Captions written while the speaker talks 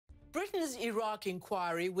Britain's Iraq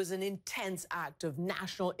inquiry was an intense act of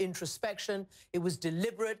national introspection. It was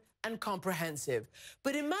deliberate and comprehensive.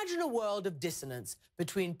 But imagine a world of dissonance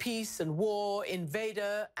between peace and war,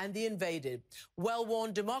 invader and the invaded,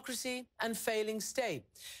 well-worn democracy and failing state.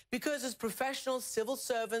 Because as professional civil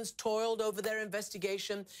servants toiled over their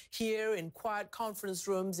investigation here in quiet conference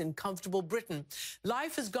rooms in comfortable Britain,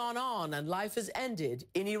 life has gone on and life has ended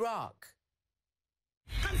in Iraq.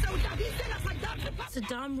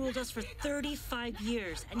 Saddam ruled us for 35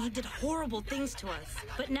 years, and he did horrible things to us.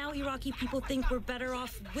 But now Iraqi people think we're better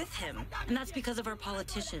off with him, and that's because of our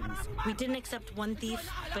politicians. We didn't accept one thief,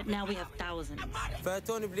 but now we have thousands.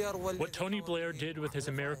 What Tony Blair did with his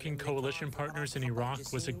American coalition partners in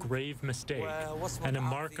Iraq was a grave mistake and a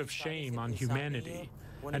mark of shame on humanity.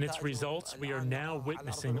 And its results we are now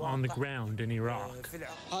witnessing on the ground in Iraq.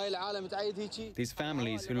 These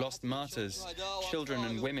families who lost martyrs, children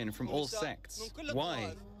and women from all sects.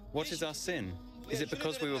 Why? What is our sin? Is it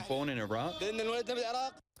because we were born in Iraq?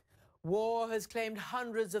 War has claimed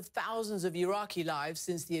hundreds of thousands of Iraqi lives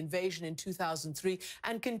since the invasion in 2003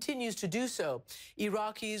 and continues to do so.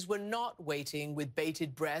 Iraqis were not waiting with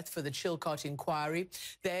bated breath for the Chilcot inquiry.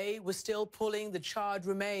 They were still pulling the charred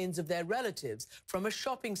remains of their relatives from a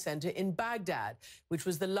shopping center in Baghdad, which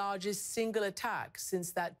was the largest single attack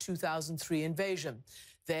since that 2003 invasion.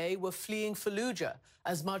 They were fleeing Fallujah,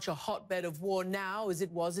 as much a hotbed of war now as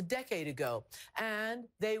it was a decade ago. And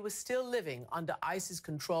they were still living under ISIS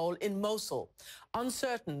control in Mosul,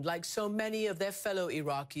 uncertain, like so many of their fellow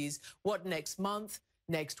Iraqis, what next month,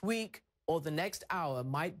 next week, or the next hour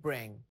might bring.